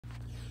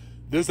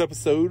This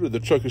episode of the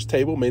Trucker's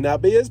Table may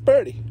not be as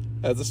pretty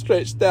as a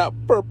stretched out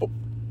purple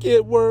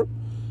kid worm,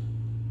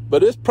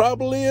 but it's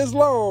probably as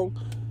long.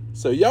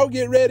 So y'all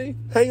get ready,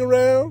 hang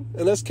around,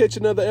 and let's catch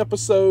another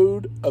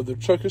episode of the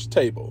Trucker's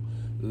Table.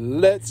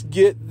 Let's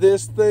get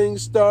this thing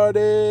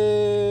started.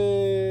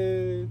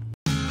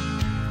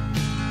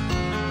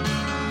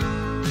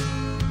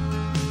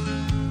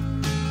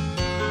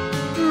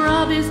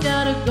 Robbie's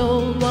got a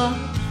gold watch,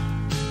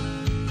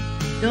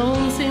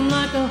 don't seem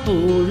like a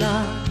whole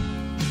lot.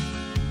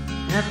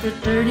 After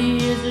 30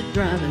 years of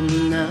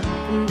driving up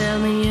and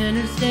down the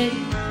interstate,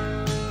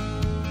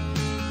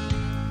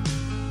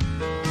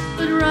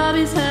 but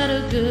Robbie's had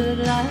a good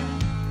life,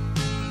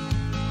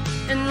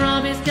 and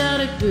Robbie's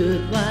got a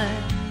good wife.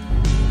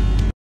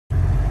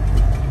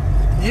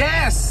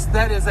 Yes,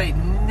 that is a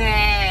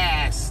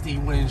nasty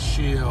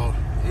windshield.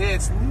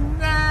 It's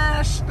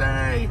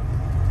nasty.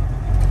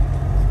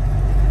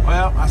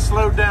 Well, I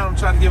slowed down and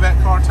tried to give that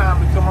car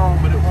time to come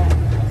on, but it won't.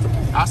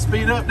 I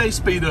speed up, they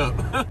speed up.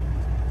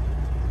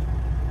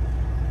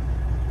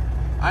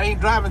 I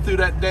ain't driving through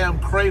that damn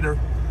crater.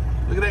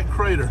 Look at that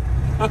crater.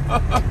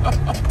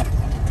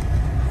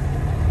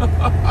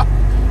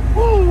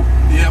 Woo.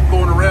 Yeah, I'm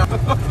going around.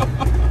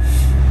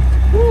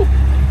 Woo.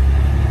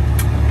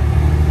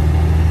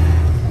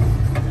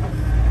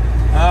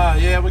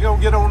 Yeah, we're gonna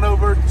get on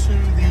over to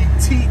the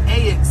TA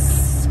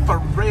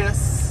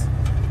Express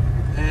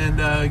and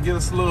get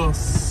us a little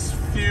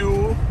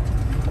fuel.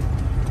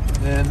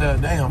 And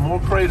damn, more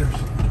craters.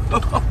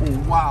 Oh,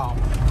 wow.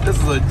 This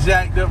is a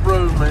jacked up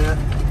road, man.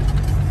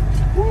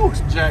 Woo,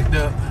 it's jacked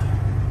up.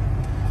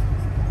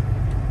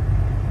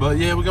 But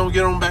yeah, we're gonna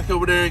get on back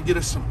over there and get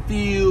us some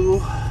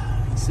fuel.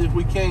 See if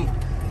we can't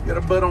get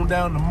our butt on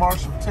down to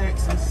Marshall,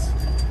 Texas.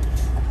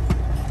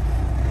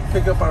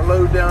 Pick up our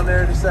load down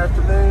there this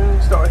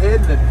afternoon. Start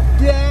heading to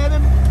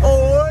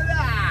Davenport,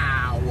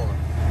 Iowa.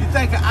 You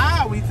think of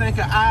Iowa, you think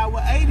of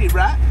Iowa 80,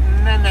 right?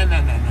 No.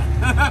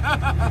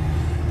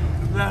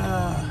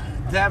 No.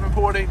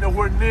 Davenport ain't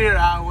nowhere near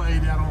Iowa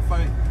 80, I don't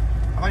think.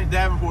 I think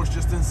Davenport's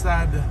just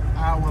inside the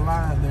Iowa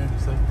line there.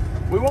 So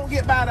we won't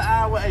get by to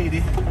Iowa 80.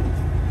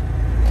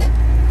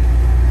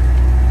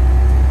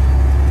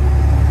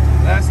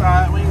 That's all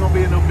right. We ain't gonna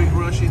be in no big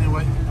rush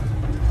anyway.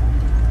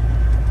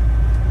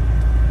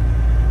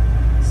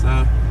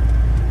 So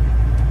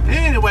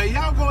anyway,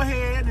 y'all go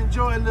ahead and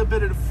enjoy a little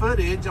bit of the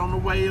footage on the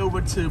way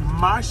over to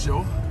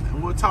Marshall,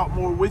 and we'll talk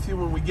more with you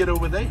when we get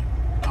over there.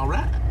 All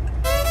right.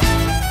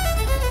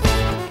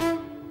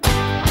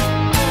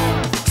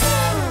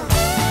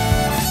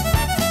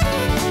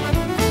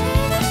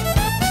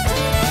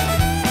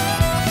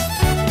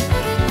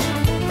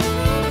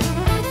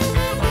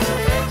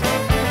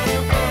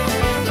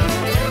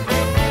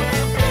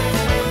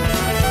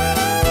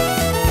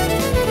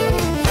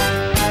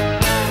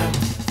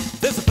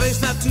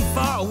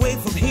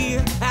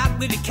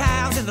 With the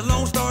cows and the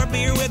Landstar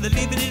beer, where the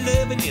living and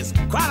loving is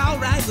quite all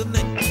right with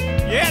me.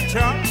 Yeah,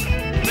 Chuck.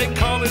 They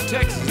call it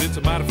Texas. It's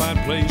a mighty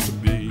fine place to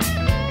be.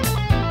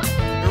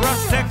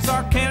 Rush,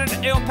 Texarkana,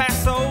 El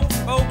Paso,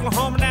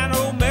 Oklahoma, down to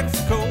Old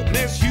Mexico.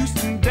 There's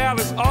Houston,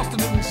 Dallas,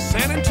 Austin, and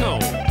San Antonio.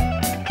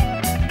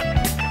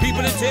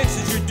 People in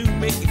Texas sure do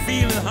make you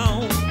feel at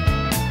home.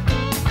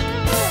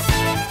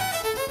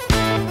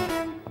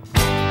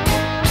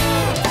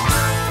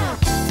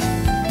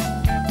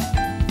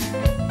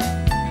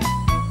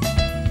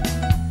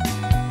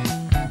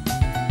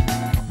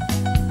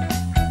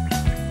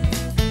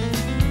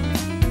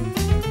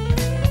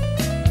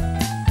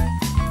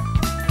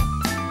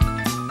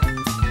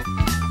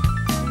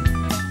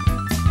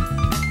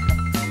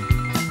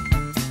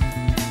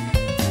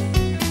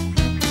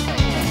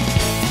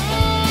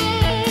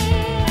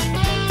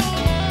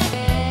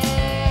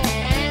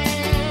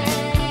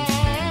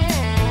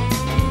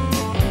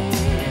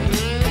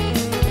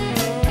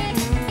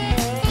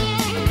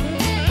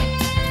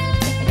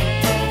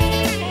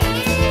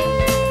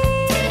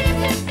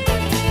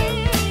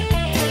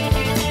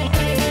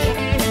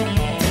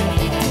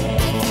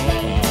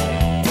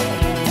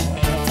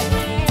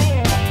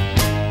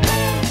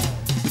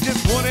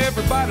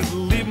 Everybody to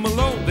leave them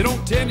alone. They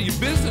don't tend to your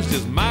business,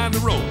 just mind the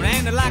road.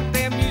 And they like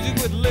their music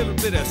with a little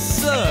bit of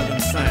southern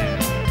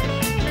sound.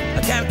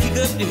 I kind of kick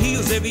up the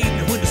heels every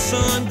evening when the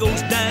sun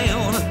goes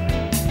down.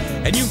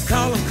 And you can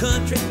call them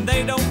country and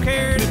they don't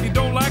care. And if you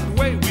don't like the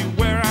way we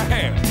wear our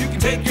hair, you can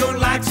take your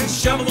lights and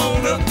shove them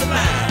on up the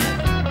line.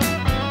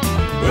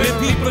 Well,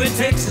 people in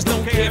Texas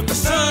don't care if the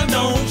sun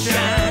don't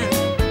shine.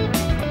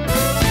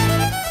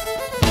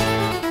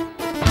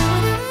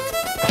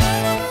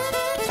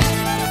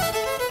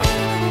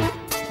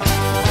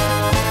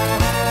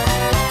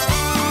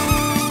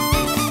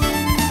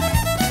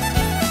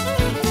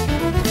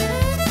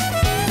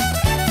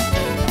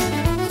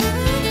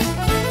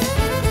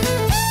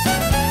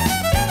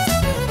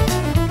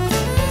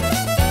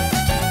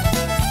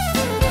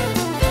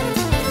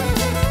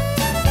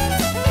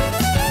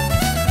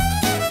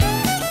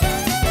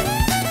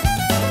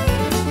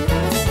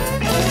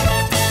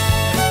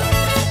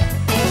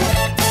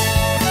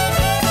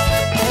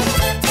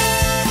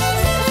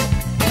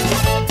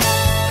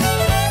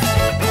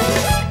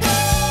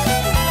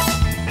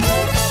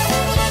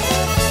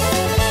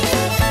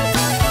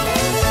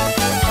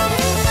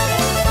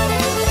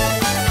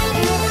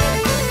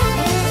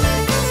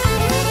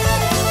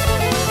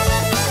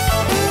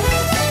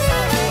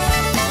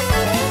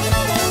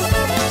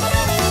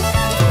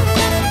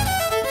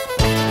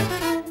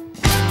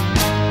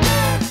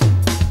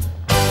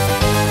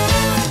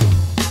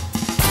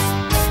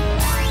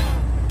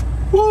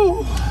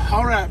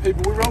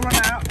 people, we're rolling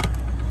out.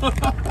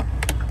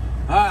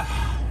 A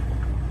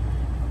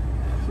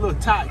little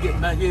tight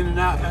getting back in and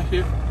out back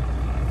here.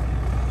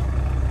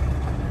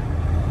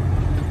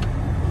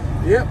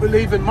 Yep, we're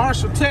leaving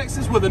Marshall,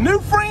 Texas with a new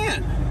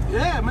friend.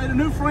 Yeah, made a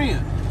new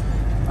friend.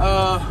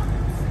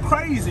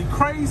 Crazy,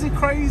 crazy,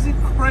 crazy,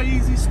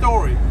 crazy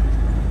story.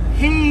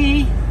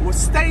 He was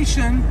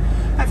stationed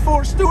at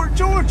Fort Stewart,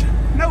 Georgia.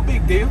 No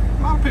big deal.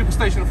 A lot of people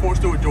stationed at Fort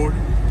Stewart, Georgia.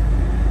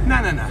 No.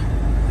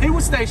 He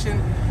was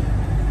stationed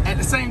at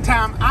the same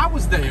time I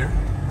was there.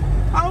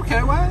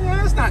 Okay, well, yeah,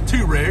 that's not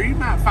too rare. You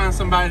might find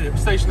somebody that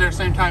was stationed there at the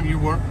same time you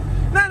were.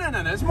 No.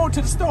 There's more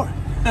to the story.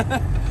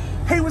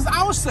 He was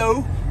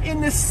also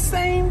in the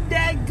same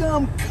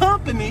dadgum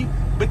company,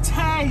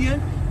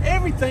 battalion,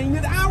 everything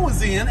that I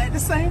was in at the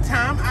same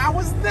time I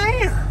was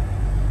there.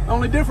 The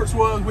only difference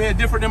was we had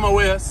different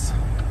MOS.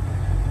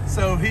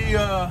 So we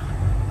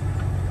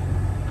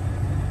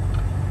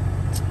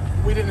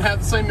didn't have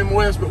the same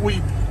MOS, but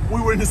we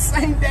were in the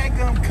same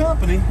dadgum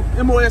company.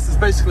 MOS is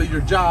basically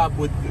your job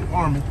with the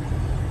Army.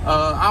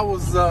 I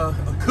was a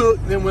cook,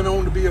 then went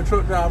on to be a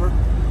truck driver.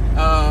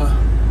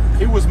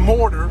 He was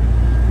mortar,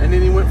 and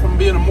then he went from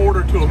being a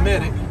mortar to a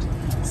medic.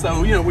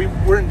 So, you know, we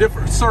were in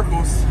different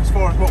circles as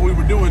far as what we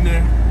were doing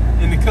there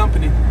in the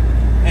company.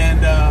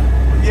 And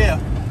yeah,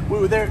 we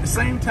were there at the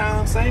same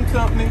time, same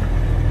company,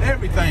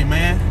 everything,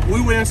 man.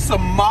 We were in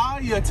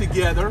Somalia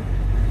together.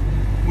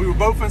 We were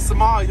both in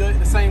Somalia at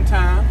the same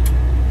time.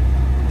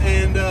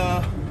 And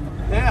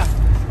yeah,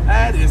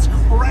 that is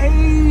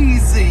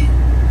crazy.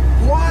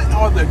 What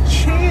are the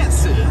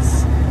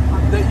chances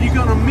that you're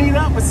gonna meet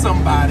up with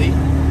somebody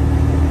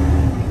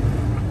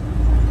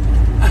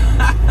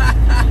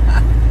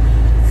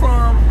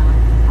from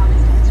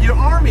your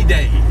Army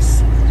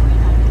days?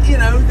 You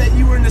know, that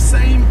you were in the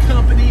same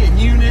company and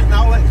unit and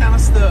all that kind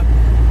of stuff.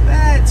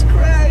 That's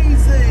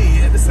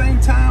crazy. At the same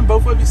time,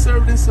 both of you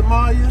served in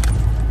Somalia.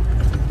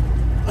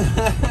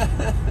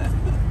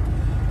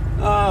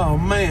 Oh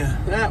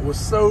man, that was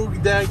so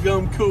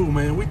dadgum cool,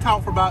 man. We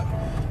talked for about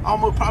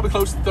almost probably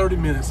close to 30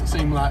 minutes, it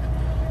seemed like.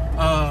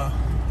 But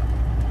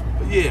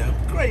yeah,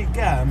 great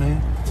guy,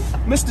 man.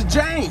 Mr.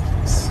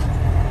 James.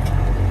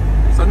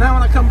 So now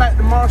when I come back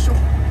to Marshall,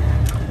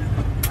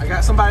 I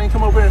got somebody to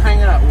come over here and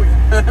hang out with.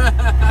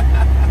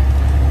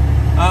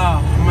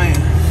 Oh man,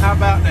 how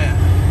about that?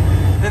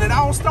 And it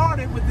all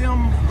started with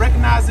them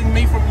recognizing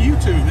me from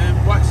YouTube. They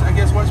watched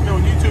me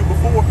on YouTube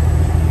before,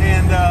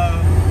 and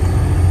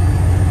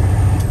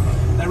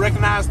they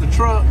recognized the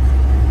truck,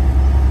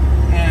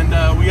 and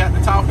we got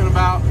to talking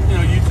about, you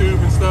know, YouTube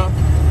and stuff,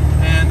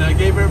 and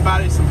gave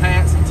everybody some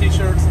hats and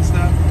t-shirts and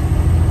stuff.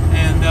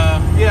 And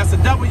yeah, it's a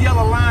double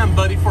yellow line,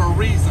 buddy, for a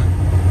reason,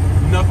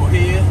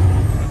 knucklehead.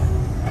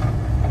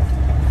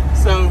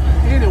 So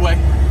anyway,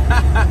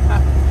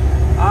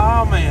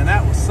 oh man,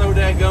 that was so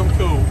dadgum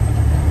cool.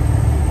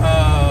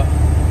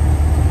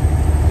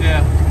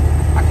 Yeah,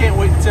 I can't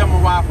wait to tell my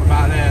wife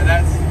about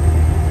that.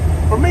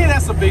 For me,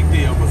 that's a big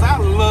deal, because I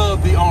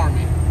love the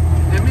Army.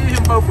 And me and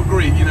him both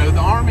agree, you know, the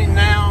Army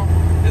now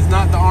is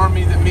not the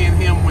Army that me and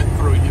him went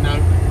through, you know.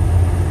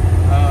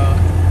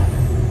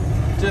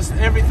 Just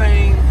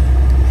everything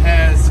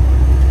has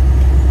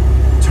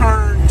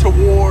turned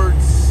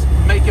towards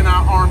making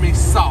our Army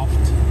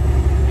soft,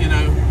 you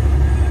know.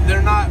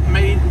 They're not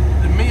made,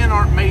 the men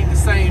aren't made the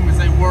same as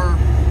they were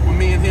when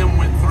me and him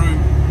went through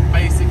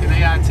basic and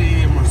AIT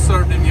and were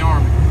served in the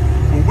Army.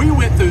 When we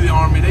went through the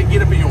Army, they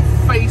get up in your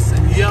face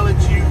and yell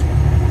at you,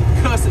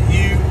 cuss at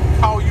you,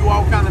 call you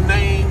all kind of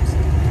names.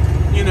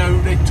 You know,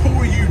 they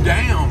tore you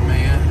down,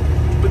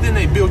 man. But then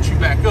they built you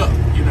back up,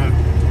 you know.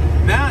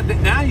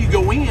 Now you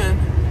go in,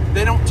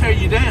 they don't tear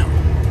you down.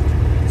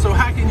 So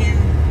how can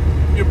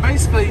you're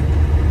basically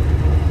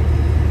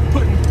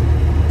putting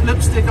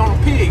lipstick on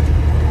a pig,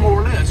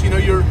 more or less. You know,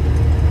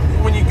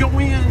 when you go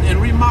in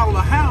and remodel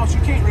a house,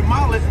 you can't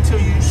remodel it until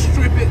you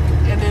strip it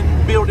and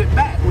then build it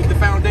back with the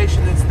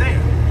foundation that's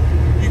there.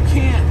 You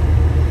can't,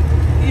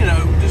 you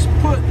know, just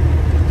put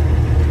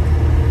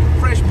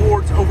fresh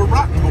boards over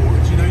rotten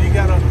boards. You know, you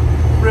gotta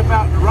rip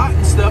out the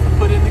rotten stuff and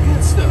put in the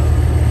good stuff.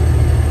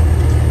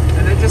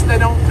 And they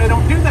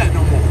don't do that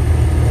no more.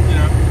 You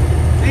know.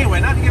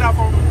 Anyway, not to get off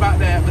on about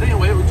that, but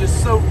anyway, it was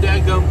just so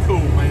daggum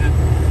cool, man,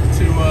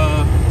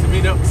 to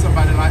meet up with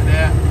somebody like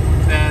that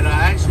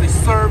I actually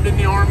served in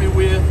the Army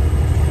with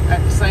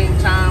at the same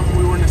time.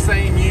 We were in the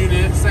same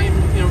unit, same,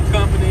 you know,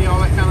 company, all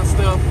that kind of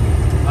stuff.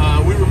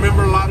 We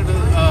remember a lot of the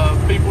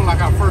people,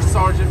 like our first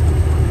sergeant,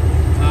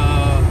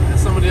 and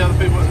some of the other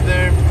people that were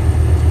there.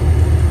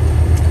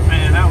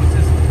 Man, that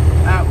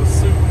was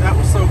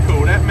so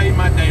cool. That made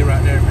my day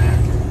right there, man.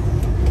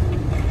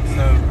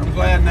 So I'm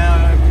glad now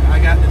I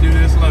got to do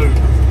this load.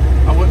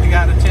 I wouldn't have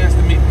got a chance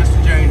to meet Mr.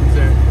 James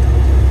there.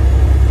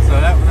 So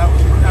that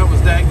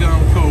was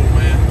dadgum cool,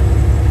 man.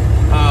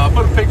 I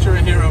put a picture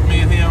in here of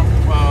me and him.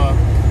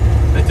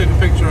 They took a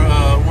picture.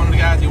 One of the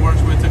guys he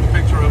works with took a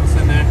picture of us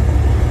in there.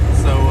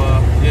 So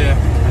yeah,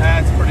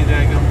 that's pretty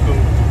dadgum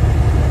cool.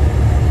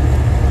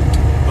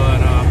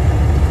 But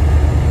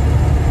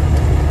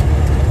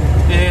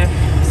yeah.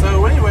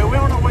 So anyway, we're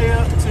on our our way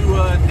up to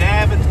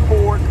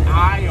Davenport,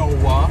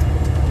 Iowa,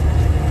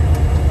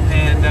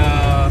 and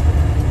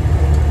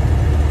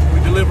we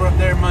deliver up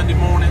there Monday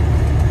morning.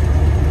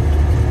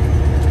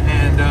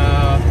 And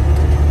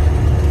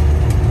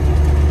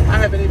I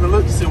haven't even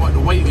looked to see what the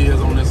weight is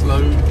on this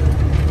load.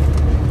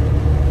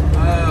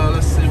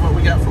 Let's see what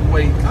we got for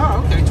weight.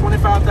 Oh, okay,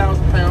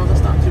 25,000 pounds.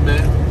 That's not too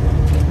bad.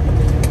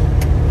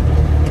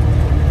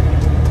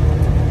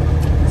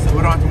 So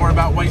we don't have to worry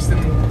about wasting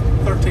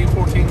 $13,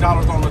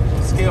 $14 on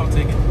a scale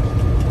ticket.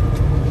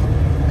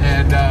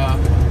 And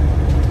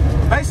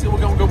basically,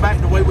 we're gonna go back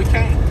the way we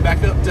came,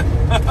 back up to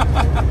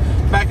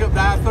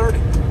I-30.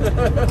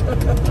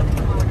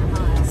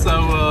 So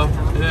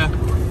yeah,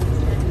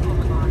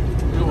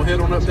 we're gonna head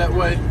on up that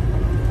way.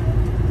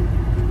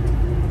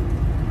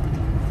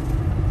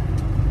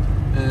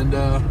 And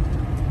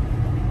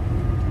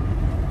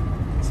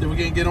see if we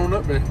can get on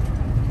up there.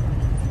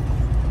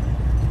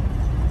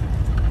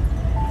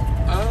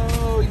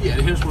 Oh yeah,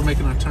 here's where we're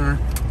making our turn.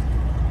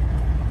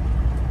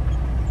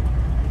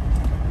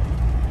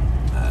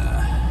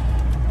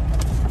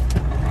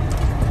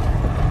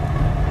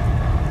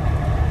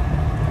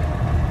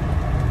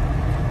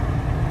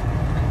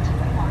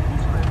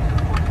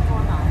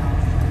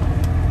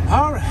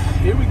 All right,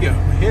 here we go.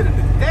 We're headed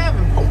to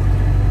Davenport.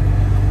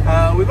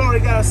 We've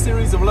already got a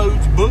series of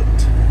loads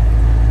booked.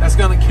 That's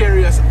going to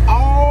carry us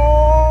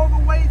all the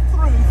way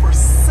through for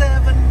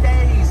 7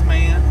 days,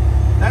 man.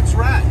 That's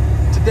right.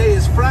 Today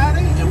is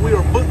Friday, and we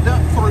are booked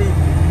up through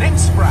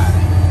next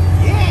Friday.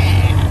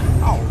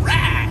 Yeah! All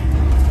right.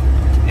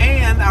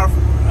 And our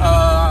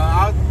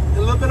a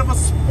little bit of a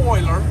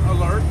spoiler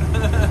alert.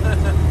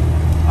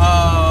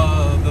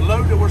 The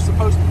load that we're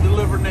supposed to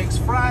deliver next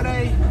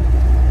Friday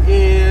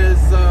is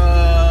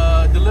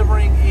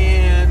delivering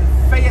in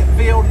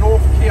Fayetteville,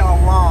 North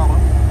Carolina.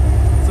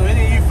 So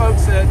any of you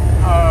folks that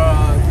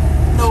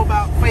know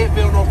about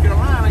Fayetteville, North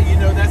Carolina, you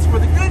know that's where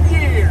the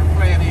Goodyear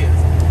plant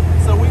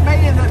is. So we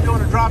may end up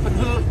doing a drop and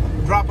hook,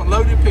 drop a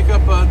loaded, pick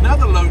up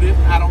another loaded.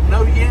 I don't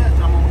know yet.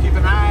 I'm gonna keep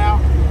an eye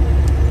out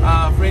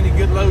for any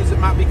good loads that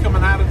might be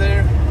coming out of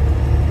there.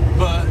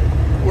 But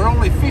we're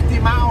only 50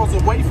 miles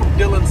away from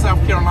Dillon,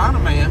 South Carolina,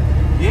 man.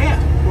 Yeah,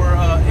 where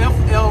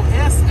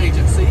FLS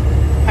agency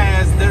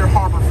has their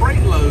Harbor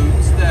Freight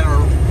loads that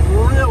are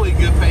really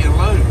good paying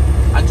loads.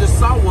 I just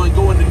saw one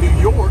going to New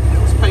York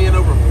that was paying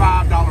over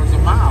 $5 a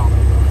mile.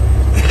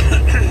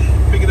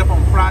 Pick it up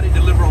on Friday,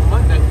 deliver on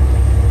Monday.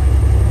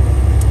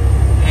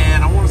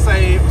 And I want to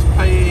say it was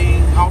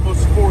paying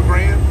almost $4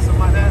 grand, something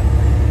like that.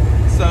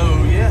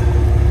 So yeah,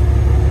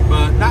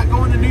 but not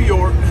going to New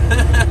York.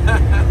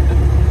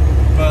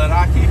 But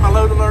I keep my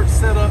load alerts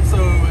set up, so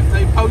if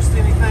they post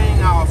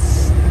anything, I'll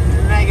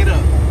snag it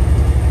up.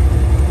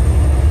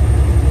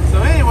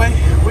 So anyway,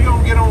 we're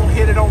gonna get on,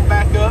 headed on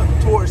back up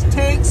towards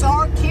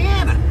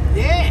Texarkana.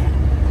 Yeah,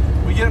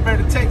 we get up there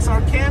to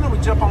Texarkana, we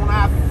jump on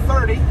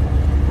I-30,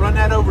 run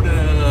that over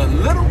to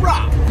Little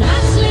Rock.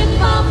 I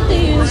slip off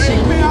this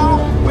Break me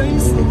off a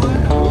piece of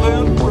that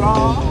Little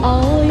Rock.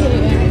 Oh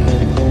yeah.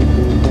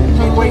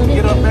 Can't wait to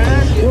get up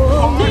there, get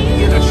hard,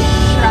 get a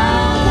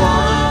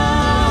shower.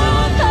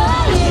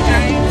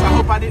 James, I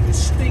hope I didn't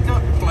stink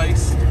up the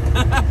place.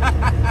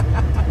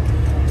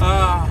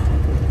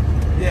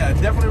 Yeah,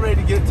 definitely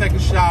ready to take a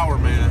shower,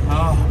 man.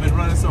 Oh, I've been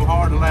running so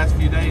hard the last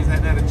few days. I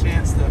hadn't had a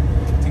chance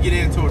to get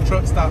into a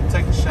truck stop and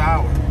take a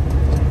shower.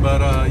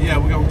 But yeah,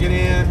 we're gonna get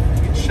in,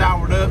 get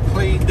showered up,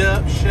 cleaned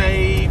up,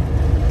 shaved,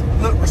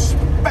 look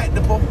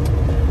respectable,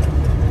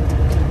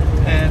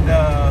 and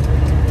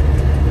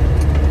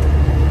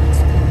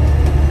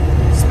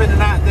spend the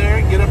night there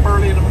and get up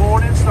early in the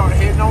morning, start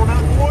heading on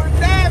up towards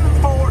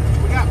Davenport.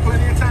 We got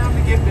plenty of time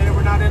to get there.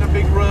 We're not in a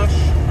big rush.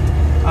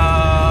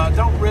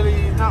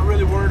 Not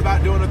really worried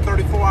about doing a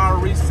 34-hour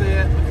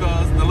reset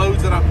because the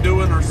loads that I'm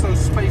doing are so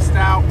spaced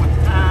out with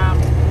time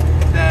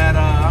that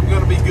I'm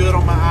going to be good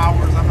on my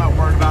hours. I'm not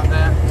worried about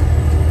that.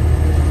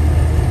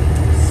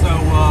 So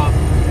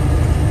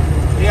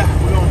yeah,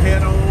 we're going to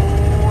head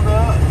on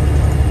up.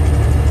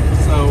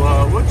 So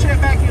we'll check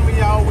back in with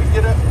y'all. We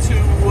get up to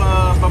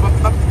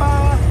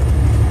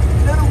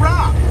Little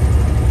Rock.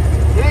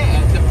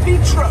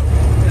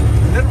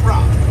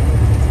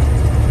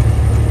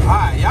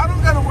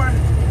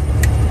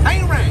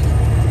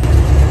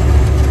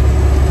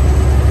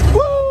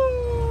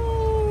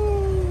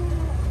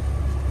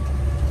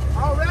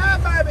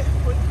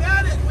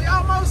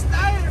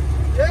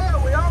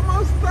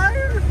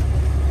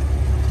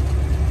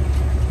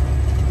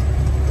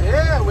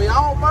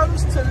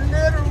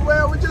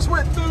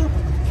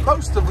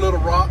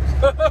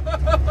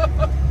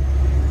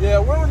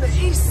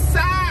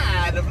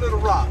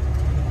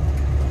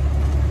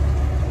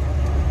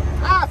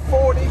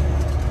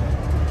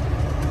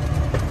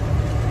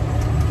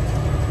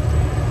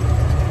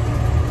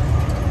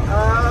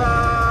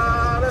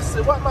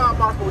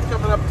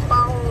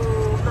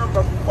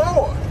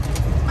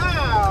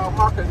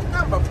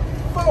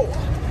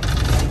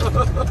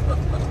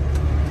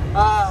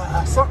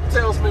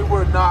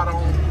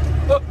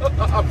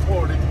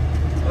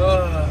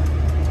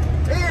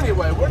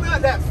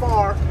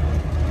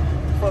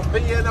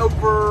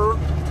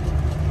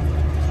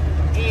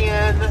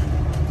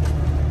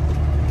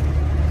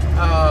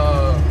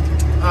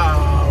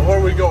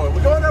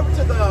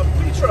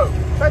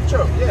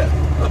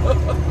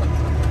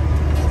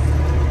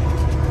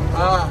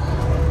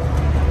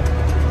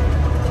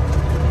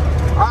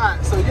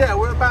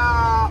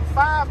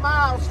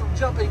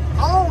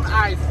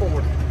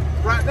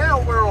 Right now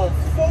we're on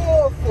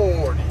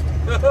 440.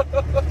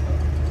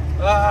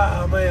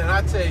 Ah, man,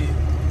 I tell you,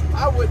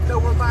 I wouldn't know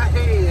where my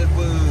head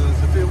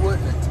was if it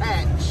wasn't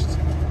attached.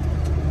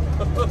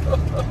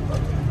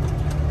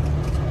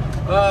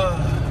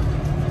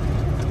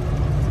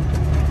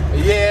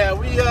 Yeah,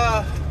 we're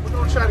gonna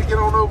try to get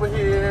on over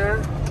here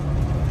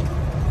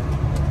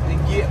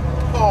and get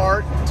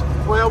parked.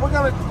 Well, we're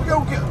gonna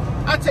get.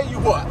 I tell you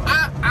what,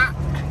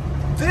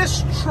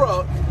 this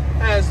truck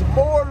has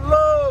more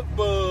love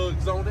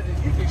bugs on it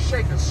than you can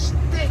shake a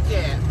stick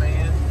at,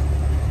 man.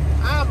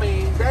 I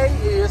mean, there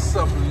is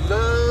some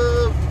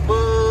love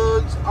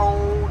bugs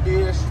on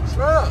this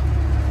truck.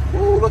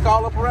 Ooh, look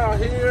all up around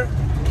here.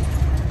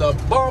 The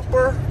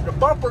bumper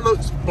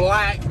looks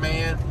black,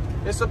 man.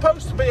 It's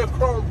supposed to be a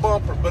chrome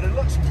bumper, but it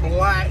looks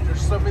black.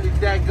 There's so many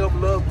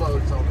daggum love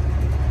bugs on it.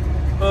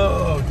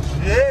 Oh,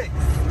 jeez.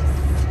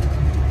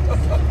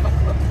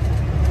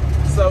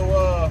 So,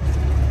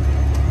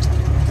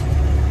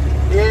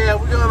 yeah,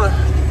 we're gonna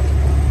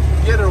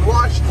get her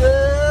washed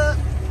up,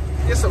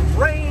 get some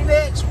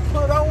Rain-X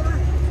put on her.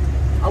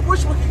 I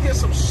wish we could get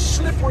some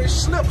slippery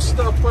slip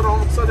stuff put on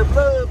them so the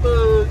love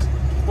bugs,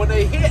 when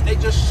they hit, they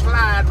just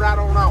slide right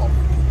on off.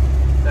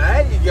 Now,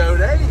 there you go,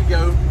 there you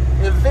go.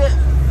 Invent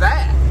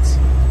that.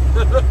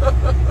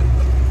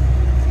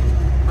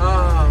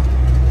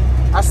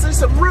 I see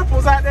some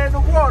ripples out there in the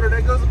water.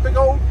 There goes a big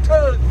old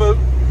tugboat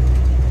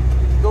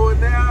going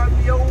down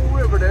the old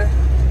river there.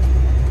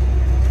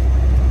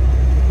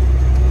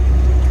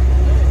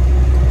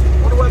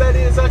 Wonder what that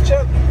is,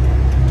 Chuck?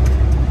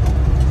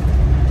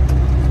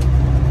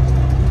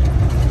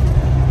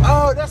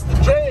 Oh, that's the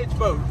dredge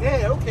boat.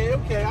 Yeah,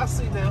 okay, I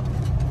see now.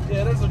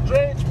 Yeah, there's a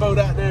dredge boat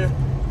out there.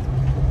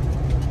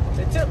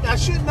 I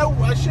should know,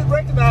 I should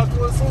recognize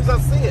it as soon as I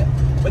see it.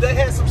 But they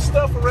had some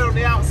stuff around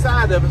the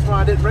outside of it, so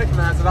I didn't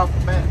recognize it off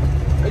the bat.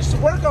 I used to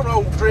work on an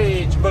old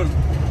dredge boat.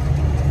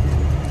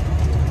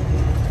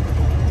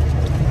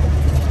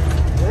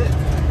 Yeah,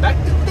 back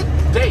in the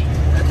day,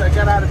 after I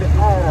got out of the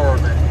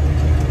army.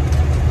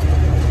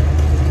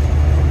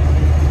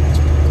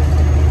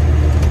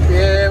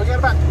 Yeah, we got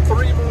about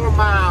 3 more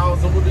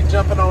miles and we'll be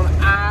jumping on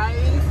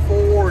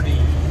I-40.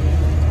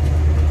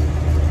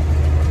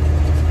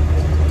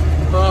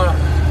 I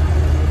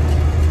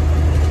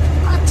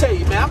tell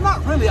you, man, I'm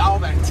not really all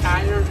that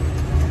tired.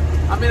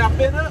 I mean, I've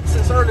been up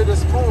since early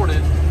this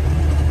morning.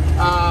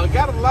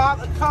 Got a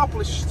lot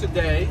accomplished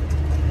today.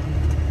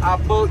 I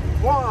booked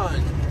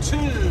 1, 2,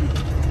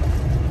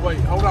 wait,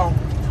 hold on.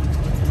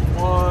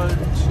 1, 2,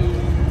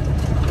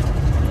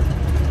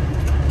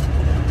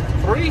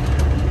 3.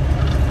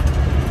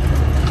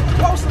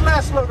 What was the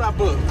last load I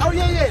booked? Oh,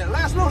 yeah.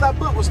 Last load I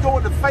booked was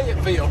going to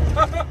Fayetteville.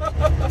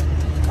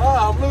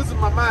 Oh, I'm losing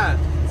my mind.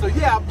 So,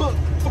 yeah, I booked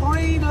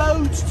 3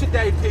 loads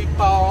today,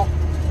 people.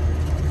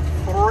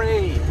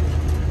 3.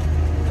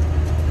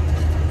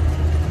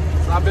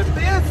 So, I've been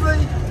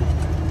busy.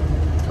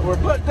 And we're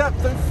booked up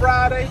through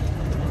Friday.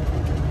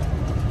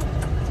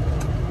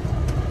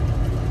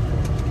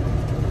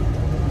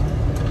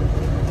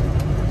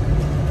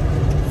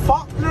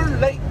 Faulkner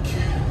Lake.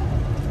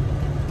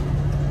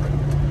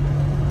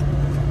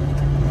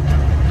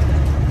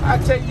 I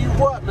tell you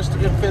what,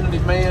 Mr. Infinity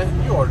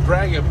Man, you are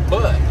dragging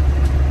butt.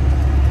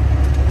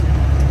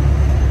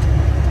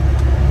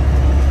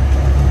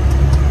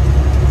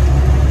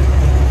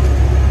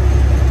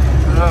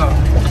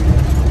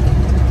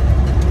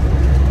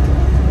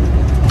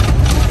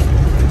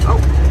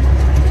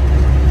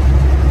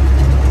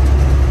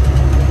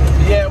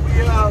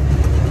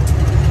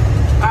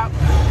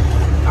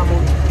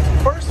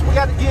 First we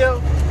got to give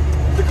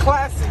the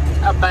Classic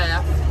a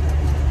bath.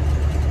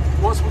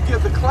 Once we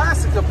give the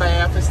Classic a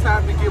bath, it's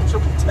time to give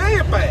Triple T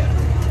a bath.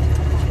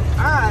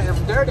 I am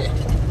dirty.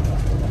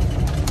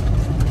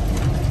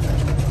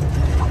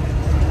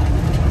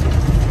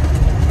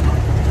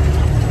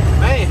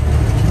 Man.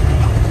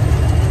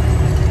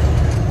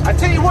 I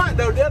tell you what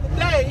though, the other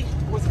day,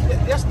 was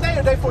it yesterday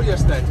or day before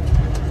yesterday?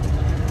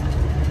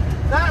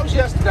 No, it was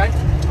yesterday.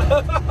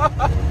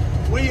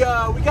 We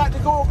got to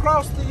go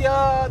across the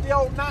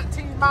old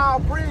 19-mile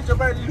bridge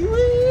over in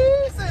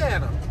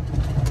Louisiana.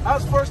 That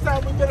was the first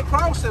time we've been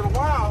across in a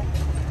while.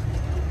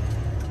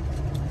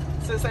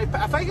 Since I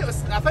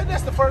think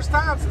that's the first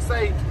time since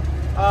they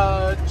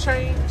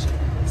changed.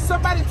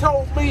 Somebody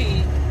told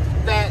me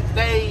that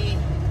they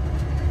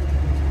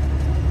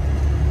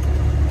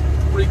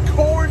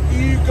record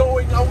you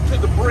going onto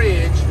the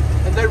bridge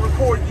and they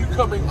record you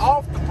coming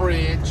off the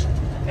bridge.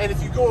 And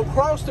if you go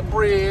across the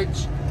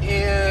bridge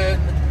in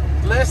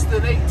less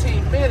than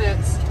 18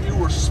 minutes, you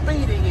were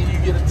speeding and you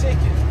get a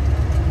ticket.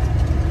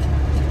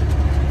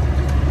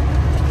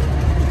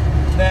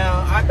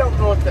 Now, I don't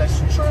know if that's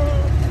true.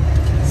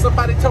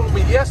 Somebody told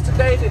me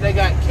yesterday that they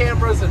got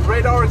cameras and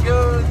radar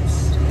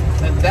guns,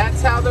 and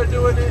that's how they're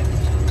doing it.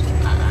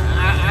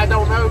 I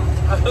don't know.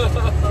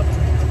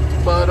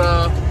 But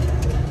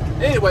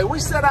anyway, we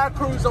set our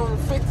cruise on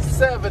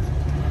 57.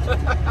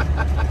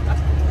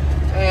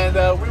 And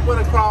we went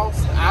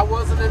across. I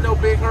wasn't in no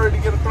big hurry to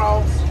get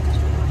across.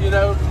 you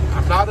know,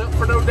 I'm not up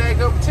for no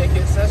daggum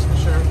tickets, that's for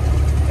sure.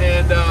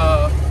 And,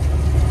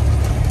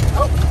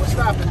 oh, we're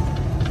stopping.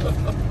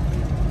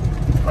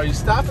 Are you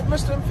stopping,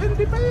 Mr.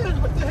 Infinity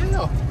Man? What the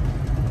hell?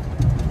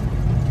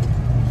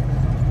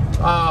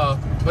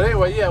 But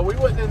anyway, yeah, we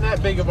wasn't in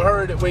that big of a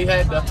hurry that we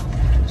had to,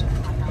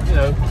 you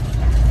know,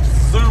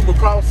 zoom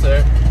across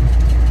there.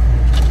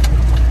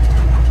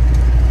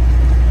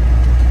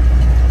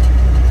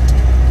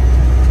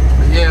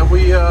 But yeah,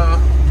 we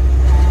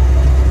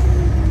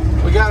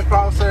got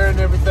across there and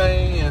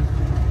everything, and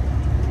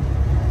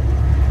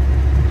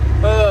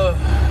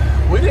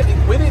we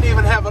didn't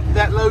even have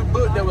that load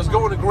booked that was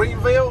going to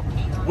Greenville.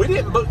 We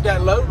didn't book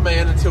that load,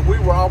 man, until we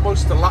were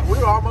almost in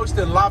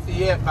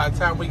Lafayette by the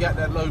time we got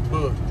that load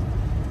booked.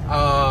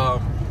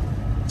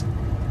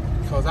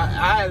 Because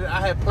I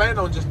had planned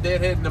on just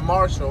deadheading to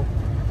Marshall,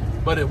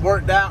 but it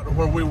worked out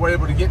where we were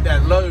able to get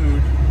that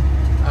load.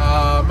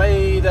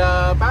 Made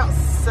about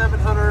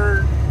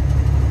 $700,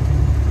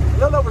 a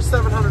little over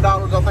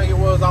 $700, I think it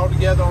was,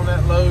 altogether on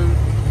that load.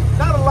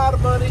 Not a lot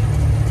of money,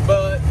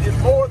 but it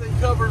more than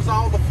covers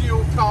all the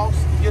fuel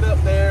costs to get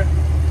up there,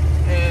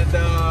 and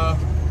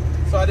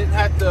so I didn't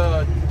have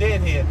to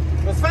deadhead.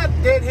 If I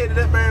deadheaded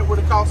up there, it would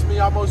have cost me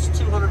almost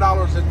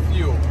 $200 in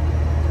fuel.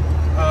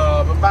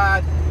 But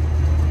by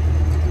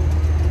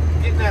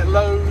getting that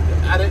load,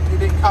 it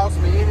didn't cost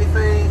me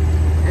anything,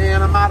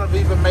 and I might have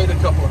even made a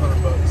couple of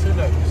 $100. Who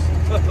knows?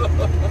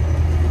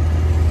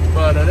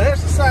 But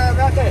there's the sign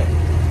right there.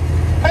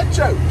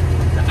 Petro,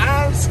 the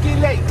Iron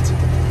Skillet.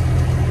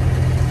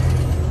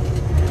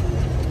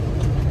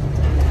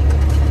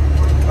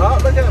 Oh,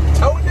 look at them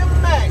towing them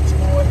Max,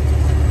 boy.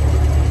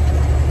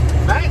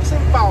 Max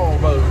and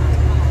Volvo.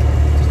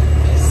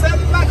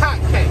 Selling like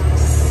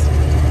hotcakes.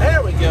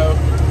 There we go.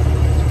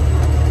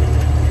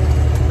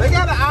 They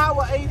got an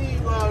Iowa 80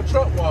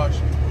 truck wash.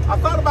 I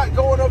thought about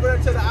going over there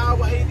to the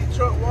Iowa 80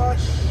 truck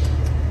wash.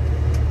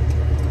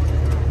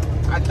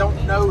 I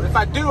don't know. If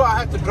I do, I'll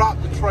have to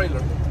drop the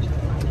trailer.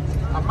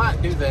 I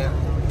might do that.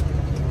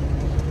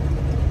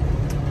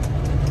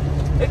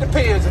 It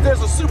depends. If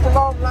there's a super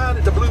long line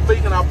at the Blue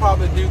Beacon, I'll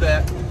probably do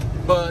that.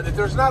 But if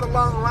there's not a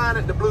long line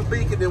at the Blue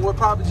Beacon, then we'll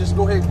probably just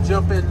go ahead and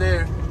jump in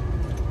there.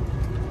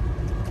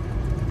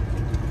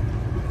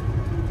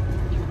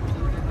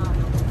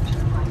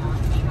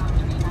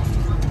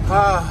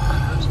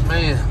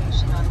 Man.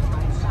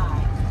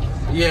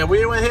 Yeah,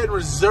 we went ahead and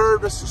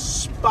reserved us a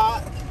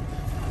spot.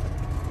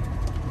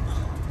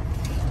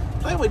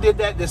 I think we did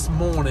that this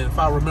morning, if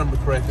I remember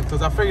correctly,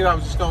 because I figured I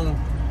was just going to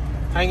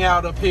hang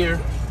out up here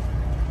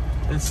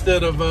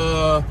instead of,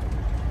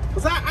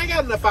 because I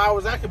got enough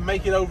hours, I could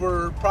make it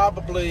over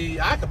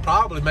I could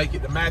probably make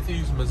it to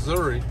Matthews,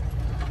 Missouri,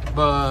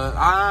 but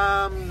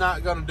I'm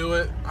not going to do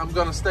it. I'm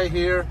going to stay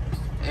here,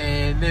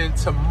 and then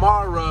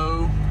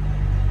tomorrow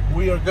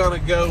we are going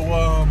to go,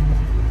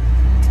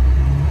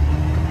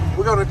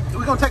 we're going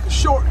to take a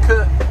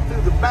shortcut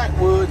through the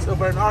backwoods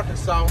over in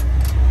Arkansas,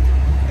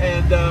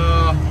 and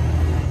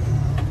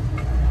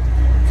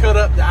cut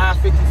up the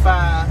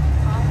I-55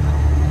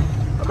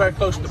 very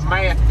close to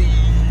Matthews.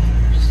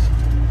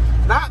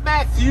 Not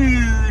Matthew,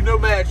 no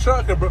mad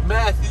trucker, but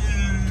Matthew,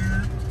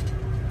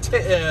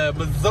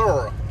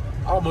 Missouri.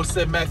 I almost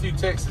said Matthew,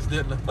 Texas,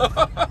 didn't I?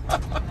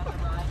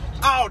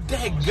 Oh,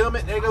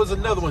 dadgummit. There goes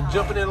another one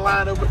jumping in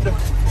line over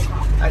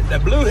at the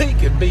Blue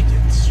Beacon.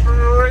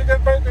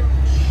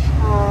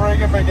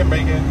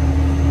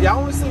 Yeah, I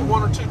only see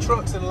 1 or 2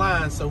 trucks in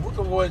line, so we're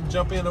going to go ahead and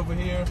jump in over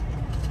here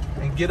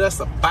and get us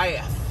a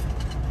bath.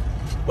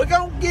 We're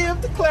going to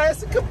give the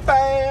classic a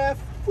bath.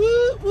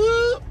 Whoop,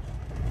 whoop.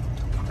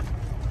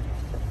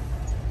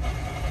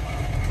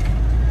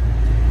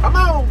 Come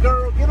on,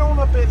 girl. Get on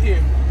up in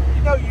here.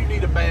 You know you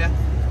need a bath.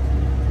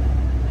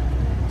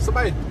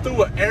 Somebody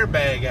threw an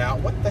airbag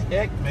out. What the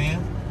heck, man?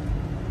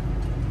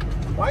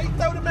 Why you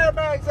throw them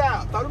airbags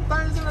out? Throw them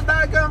things in the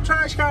daggum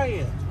trash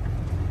can.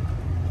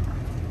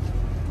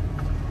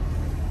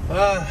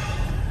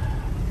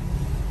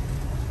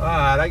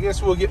 Alright, I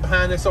guess we'll get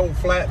behind this old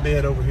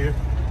flatbed over here.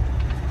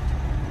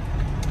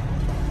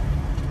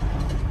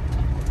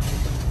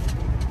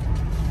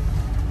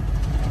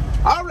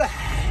 Alright,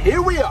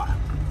 here we are.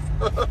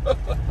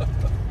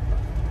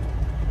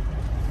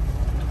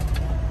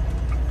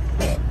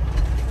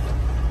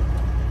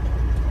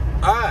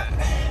 Alright.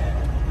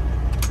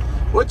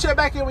 We'll check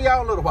back in with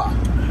y'all in a little while.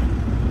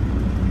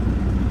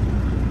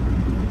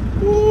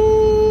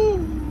 Woo,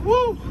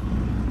 woo.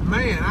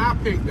 Man, I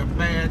picked a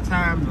bad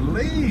time to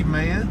leave,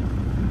 man.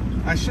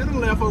 I should have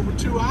left over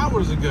 2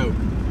 hours ago.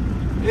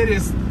 It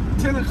is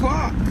 10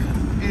 o'clock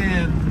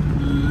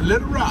in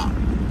Little Rock.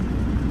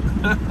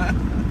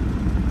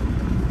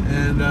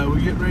 And we're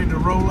getting ready to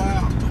roll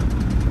out.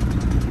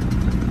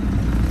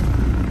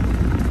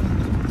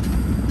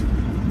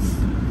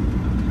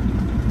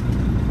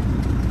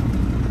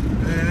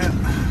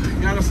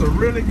 And got us a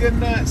really good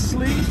night's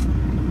sleep.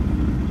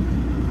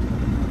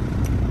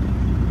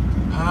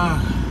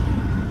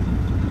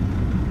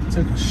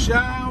 Took a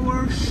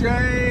shower,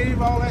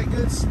 shave, all that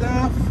good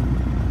stuff.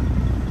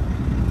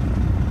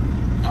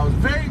 I was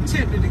very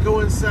tempted to go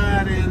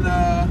inside and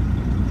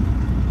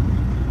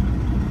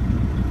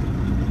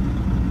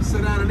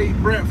sit down and eat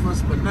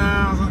breakfast, but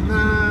nah, I was like,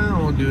 nah, I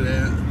don't want to do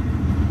that.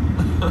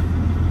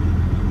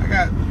 I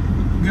got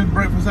good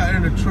breakfast out there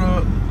in the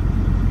truck.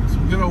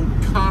 Some good old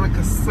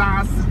Conica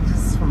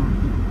sausages from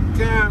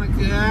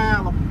Conica,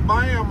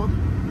 Alabama.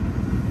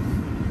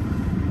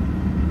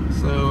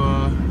 So,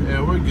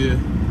 yeah, we're good.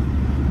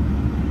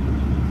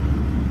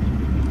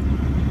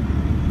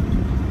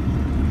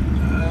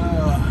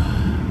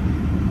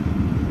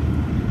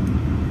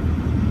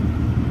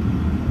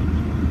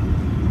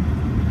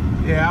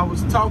 Yeah, I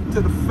was talking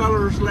to the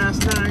fellers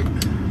last night.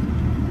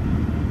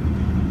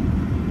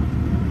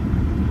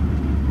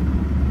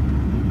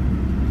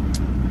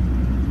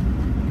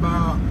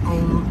 About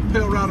on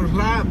Pale Riders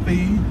live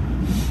feed.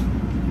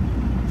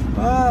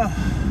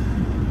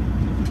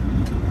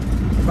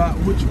 About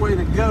which way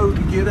to go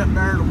to get up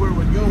there to where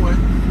we're going.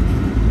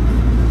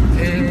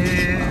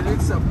 And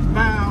it's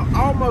about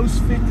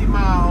almost 50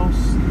 miles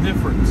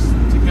difference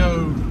to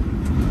go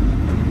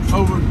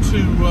over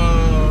to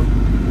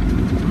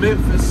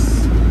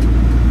Memphis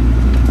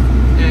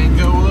and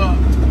go up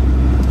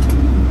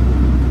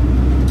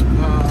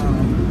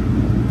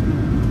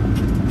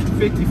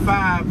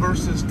 55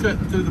 versus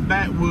cutting through the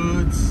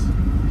backwoods.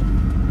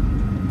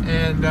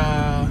 And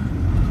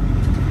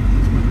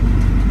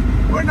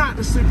we're not in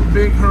a super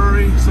big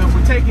hurry, so if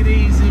we take it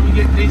easy, we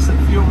get decent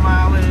fuel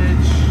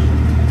mileage,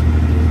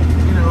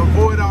 you know,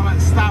 avoid all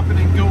that stopping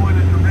and going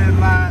at the red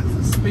lights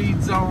and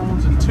speed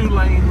zones and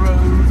 2-lane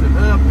roads and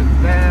up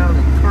and down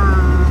and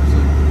curves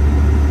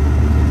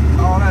and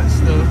all that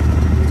stuff.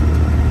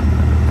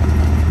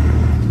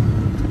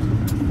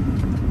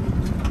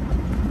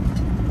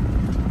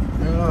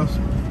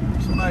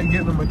 Somebody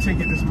getting them a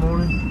ticket this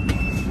morning.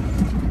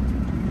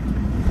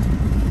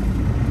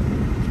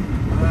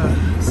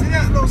 See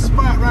that little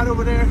spot right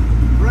over there?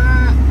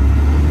 Right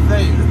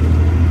there.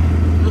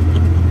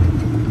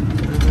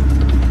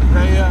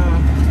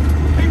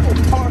 People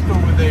park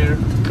over there,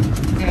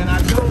 and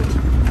I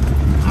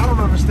don't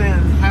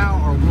understand how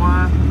or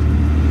why,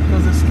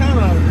 because it's kind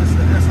of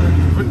it's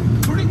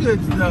a pretty good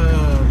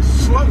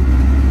slope.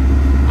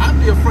 I'd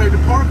be afraid to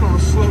park on a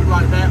slope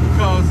like that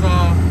because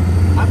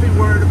I'd be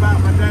worried about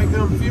my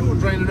daggum fuel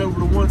draining over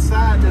to one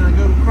side, then I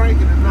go to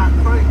cranking and not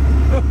crank.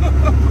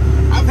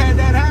 I've had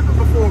that happen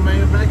before,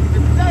 man, back in the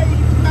day.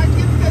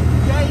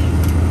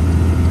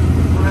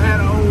 When I had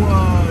an old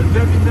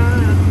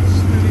W9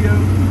 studio,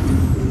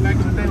 back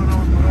in the day when I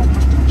was with old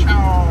Mr.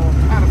 Charles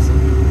Patterson.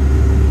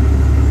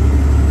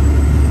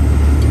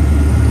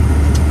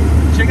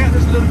 Check out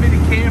this little bitty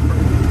camper.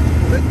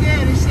 Look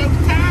at it, it's so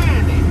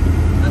tiny.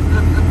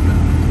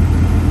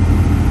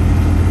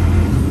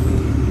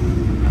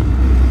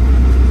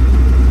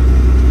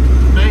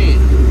 Man,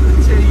 I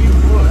tell you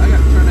what, I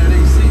gotta turn that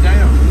AC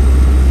down.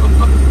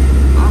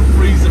 I'm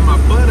freezing my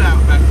butt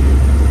out back here.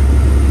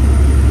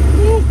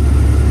 Woo.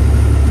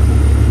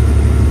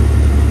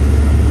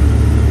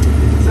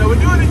 So we're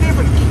doing a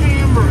different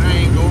camera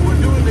angle.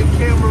 We're doing the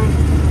camera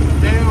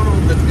down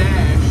on the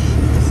dash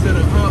instead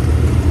of up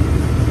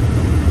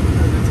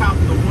at the top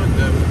of the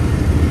window.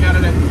 We got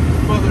it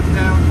further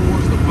down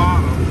towards the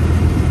bottom.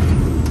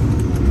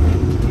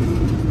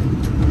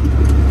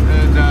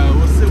 And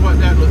we'll see what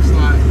that looks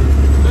like.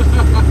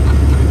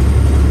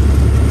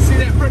 See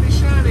that pretty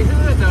shiny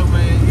hood though,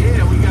 man?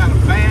 Yeah, we got a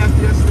bath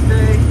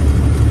yesterday.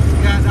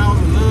 Got all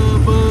the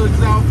love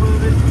bugs off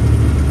of it.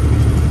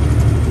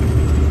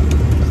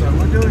 So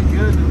we're doing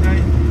good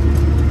today.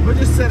 We'll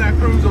just set our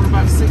cruise on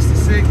about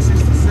 66,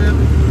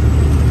 67.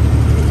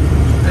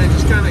 And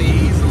just kind of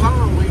ease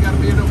along. We got to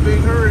be in no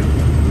big hurry.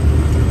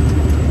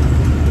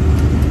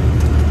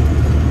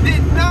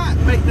 Did not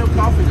make no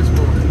coffee this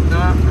morning.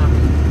 No.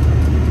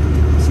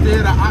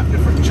 Instead, I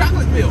opted for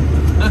chocolate milk.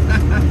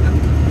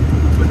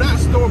 But not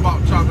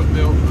store-bought chocolate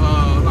milk,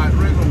 like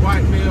regular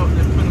white milk, and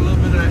then put a little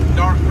bit of that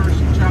dark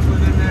Hershey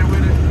chocolate in there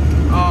with it.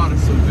 Oh,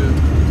 that's so good.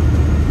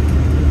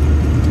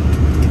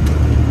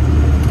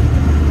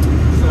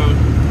 So,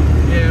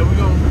 yeah, we're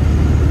going to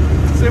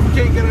see if we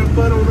can't get our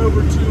butt on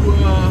over to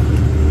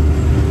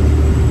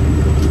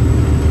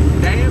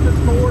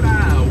Davenport,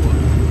 Iowa.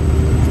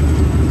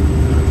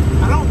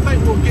 I don't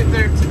think we'll get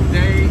there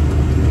today.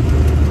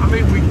 I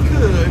mean, we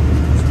could,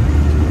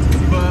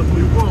 but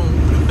we won't.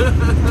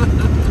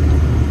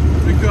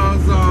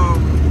 Because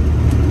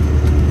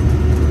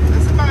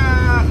that's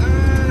about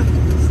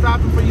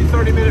stopping for your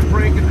 30-minute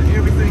break and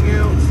everything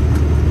else.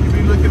 You'll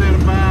be looking at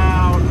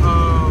about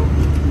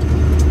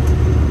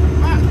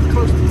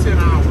close to 10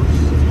 hours.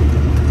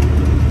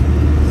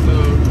 So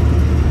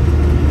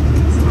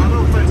I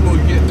don't think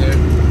we'll get there.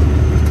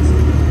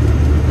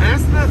 And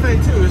that's another thing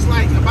too. It's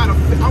like about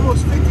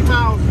almost 50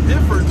 miles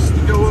difference to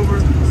go over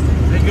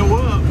and go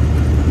up,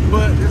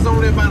 but there's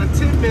only about a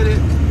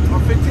 10-minute or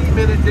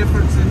 15-minute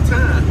difference in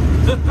time.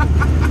 So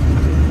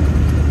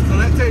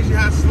that tells you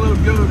how slow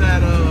to go that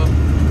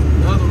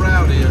the other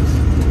route is.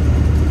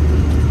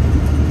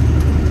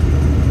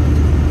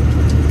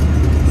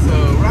 So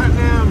right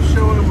now I'm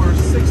showing we're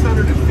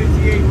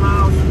 658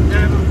 miles from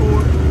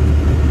Davenport.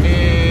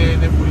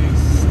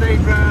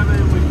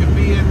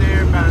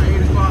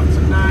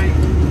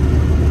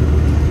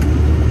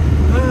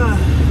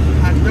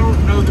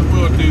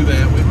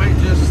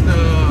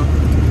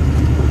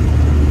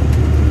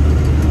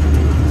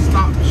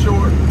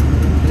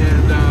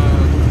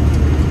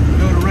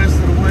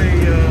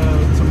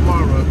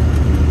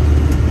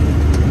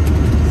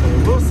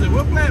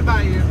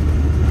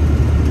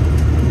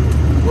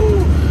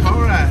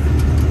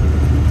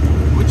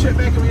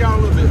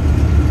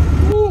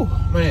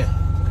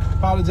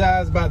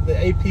 apologize about the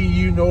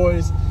APU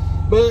noise,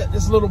 but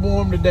it's a little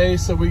warm today,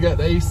 so we got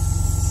the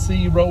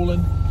AC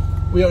rolling.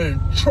 We are in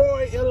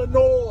Troy,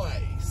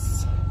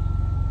 Illinois,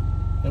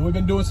 and we've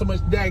been doing so much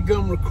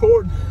dadgum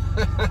recording.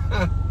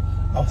 I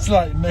was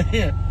like,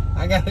 man,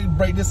 I gotta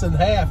break this in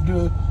half,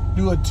 do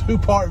a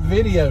 2-part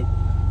video.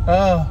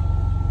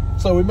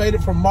 So we made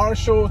it from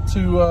Marshall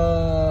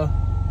to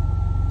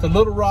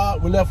Little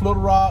Rock. We left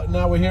Little Rock.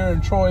 Now we're here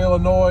in Troy,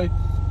 Illinois.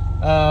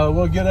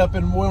 We'll get up,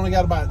 and we only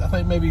got about, I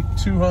think, maybe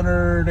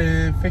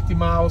 250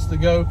 miles to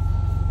go.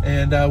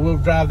 And we'll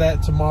drive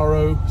that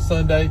tomorrow,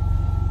 Sunday,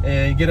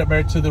 and get up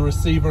there to the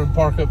receiver and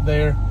park up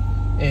there.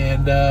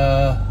 And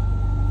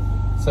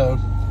so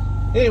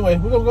anyway,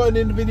 we're gonna go ahead and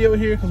end the video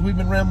here because we've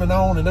been rambling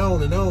on and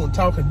on and on,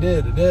 talking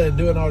dead and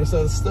doing all this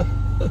other stuff.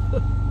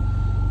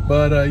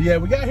 But yeah,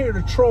 we got here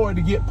to Troy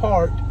to get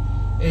parked,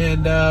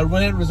 and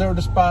went and reserved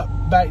a spot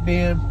back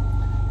then.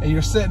 And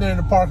you're sitting there in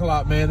the parking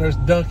lot, man. There's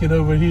Duncan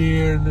over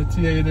here, and the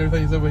TA and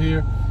everything's over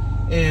here.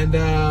 And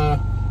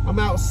I'm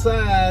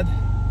outside,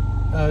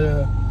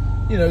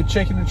 you know,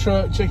 checking the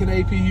truck, checking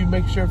the APU,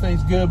 making sure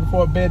everything's good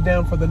before I bed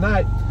down for the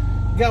night.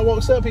 The guy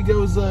walks up, he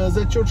goes, is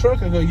that your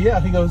truck? I go, yeah.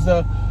 He goes,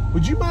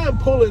 would you mind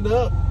pulling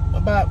up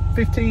about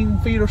 15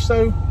 feet or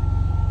so?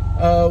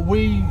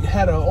 We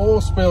had an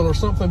oil spill or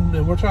something,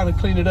 and we're trying to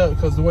clean it up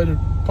because the way the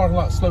parking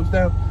lot slopes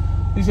down.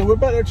 He said, we're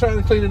back there trying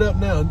to clean it up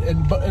now.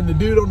 And the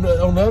dude on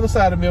the other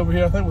side of me over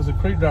here, I think was a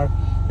creek driver,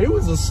 he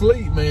was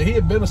asleep, man. He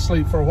had been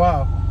asleep for a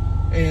while.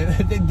 And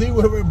the dude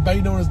went over and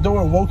banged on his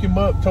door and woke him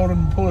up, told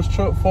him to pull his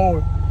truck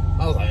forward.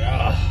 I was like,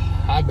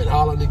 I've been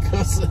hollering and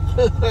cussing.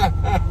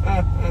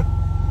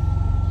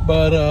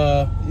 But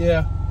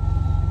yeah.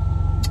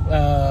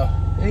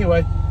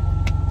 Anyway,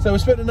 so we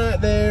spent the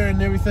night there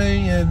and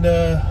everything, and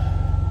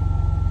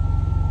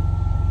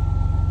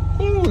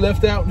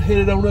left out and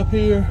headed on up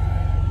here.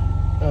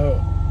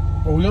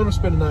 Well, we're gonna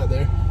spend the night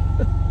there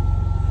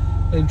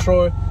in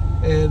Troy,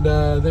 and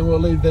then we'll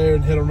leave there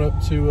and head on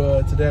up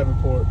to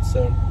Davenport.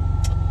 So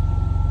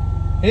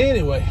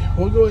anyway,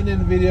 we'll go ahead and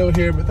end the video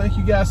here, but thank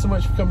you guys so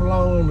much for coming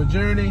along on the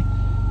journey.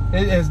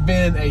 It has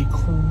been a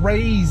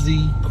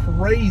crazy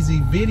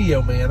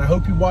video, man. I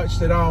hope you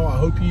watched it all. I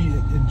hope you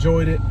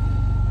enjoyed it.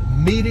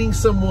 Meeting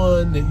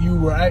someone that you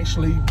were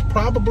actually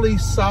probably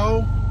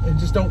saw and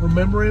just don't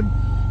remember him.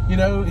 You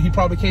know, he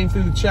probably came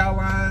through the chow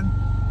line,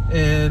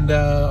 and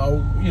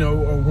you know,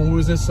 or when we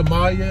was in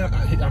Somalia,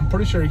 I'm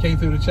pretty sure he came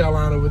through the chow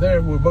line over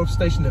there. We were both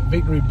stationed at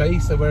Victory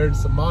Base over there in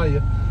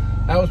Somalia.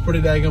 That was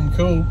pretty daggum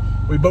cool.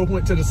 We both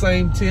went to the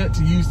same tent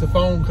to use the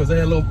phone because they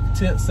had a little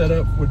tent set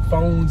up with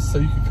phones so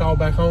you could call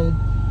back home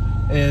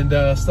and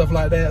stuff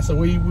like that. So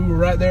we were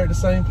right there at the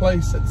same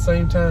place at the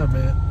same time,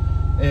 man.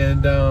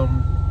 And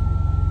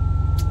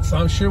so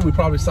I'm sure we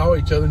probably saw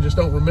each other and just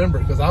don't remember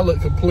it, because I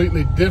look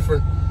completely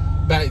different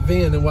back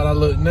then than what I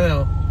look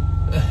now.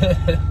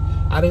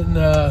 I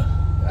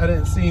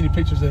didn't see any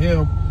pictures of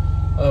him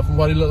from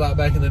what he looked like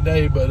back in the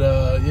day, but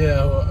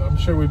yeah, I'm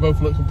sure we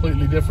both look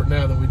completely different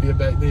now than we did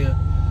back then.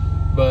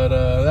 But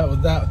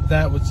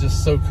that was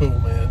just so cool,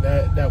 man.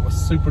 That was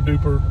super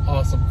duper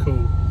awesome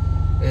cool.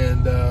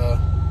 And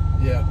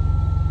yeah,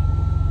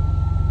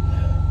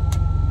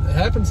 it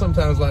happens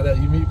sometimes like that.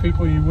 You meet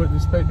people you wouldn't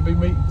expect to be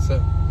meeting.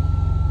 So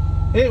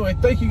anyway,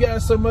 thank you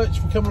guys so much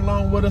for coming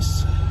along with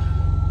us.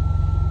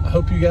 I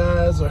hope you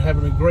guys are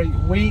having a great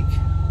week.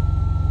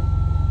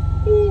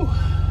 Woo.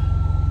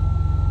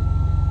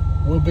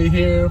 We'll be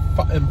here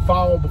in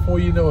fall before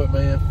you know it,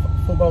 man.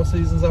 Football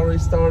season's already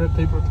started.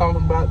 People are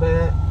talking about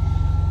that.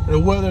 The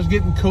weather's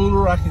getting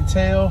cooler, I can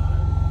tell.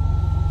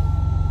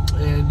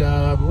 And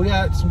we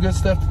got some good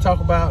stuff to talk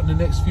about in the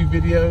next few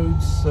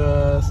videos.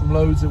 Some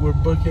loads that we're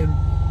booking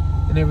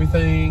and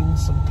everything.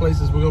 Some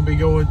places we're going to be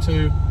going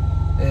to.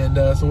 And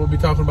so we'll be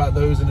talking about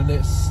those in the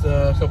next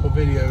couple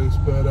videos.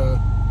 But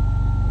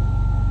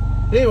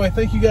anyway,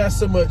 thank you guys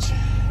so much.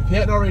 If you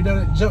hadn't already done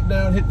it, jump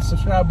down, hit the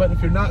subscribe button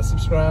if you're not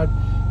subscribed,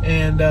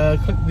 and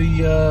click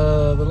the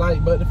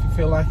like button if you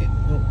feel like it.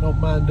 Don't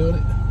mind doing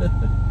it.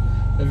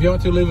 If you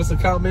want to, leave us a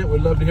comment.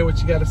 We'd love to hear what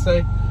you got to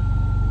say.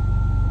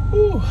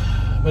 Whew.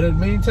 But in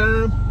the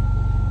meantime,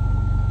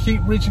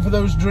 keep reaching for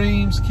those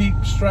dreams.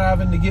 Keep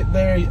striving to get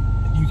there.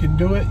 You can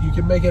do it. You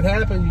can make it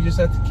happen. You just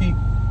have to keep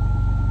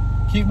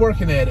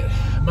working at it.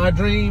 My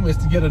dream is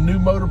to get a new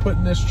motor put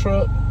in this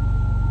truck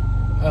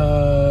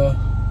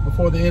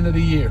before the end of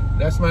the year.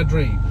 That's my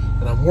dream,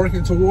 and I'm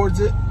working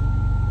towards it,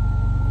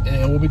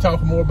 and we'll be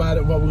talking more about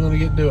it, what we're going to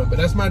get doing. But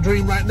that's my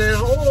dream right now.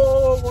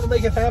 Oh, I want to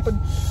make it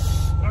happen.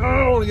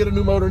 I want to get a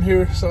new motor in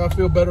here so I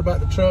feel better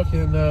about the truck.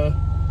 And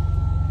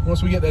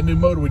once we get that new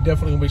motor, we're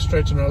definitely going to be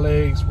stretching our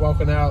legs,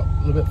 walking out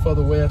a little bit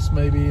further west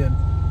maybe, and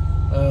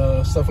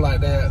stuff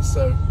like that.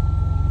 So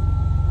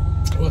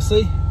we'll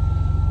see.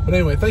 But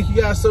anyway, thank you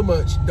guys so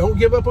much. Don't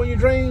give up on your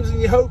dreams and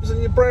your hopes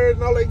and your prayers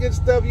and all that good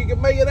stuff. You can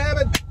make it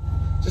happen.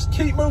 Just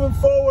keep moving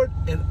forward,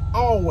 and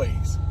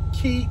always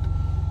keep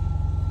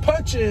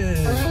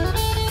punching.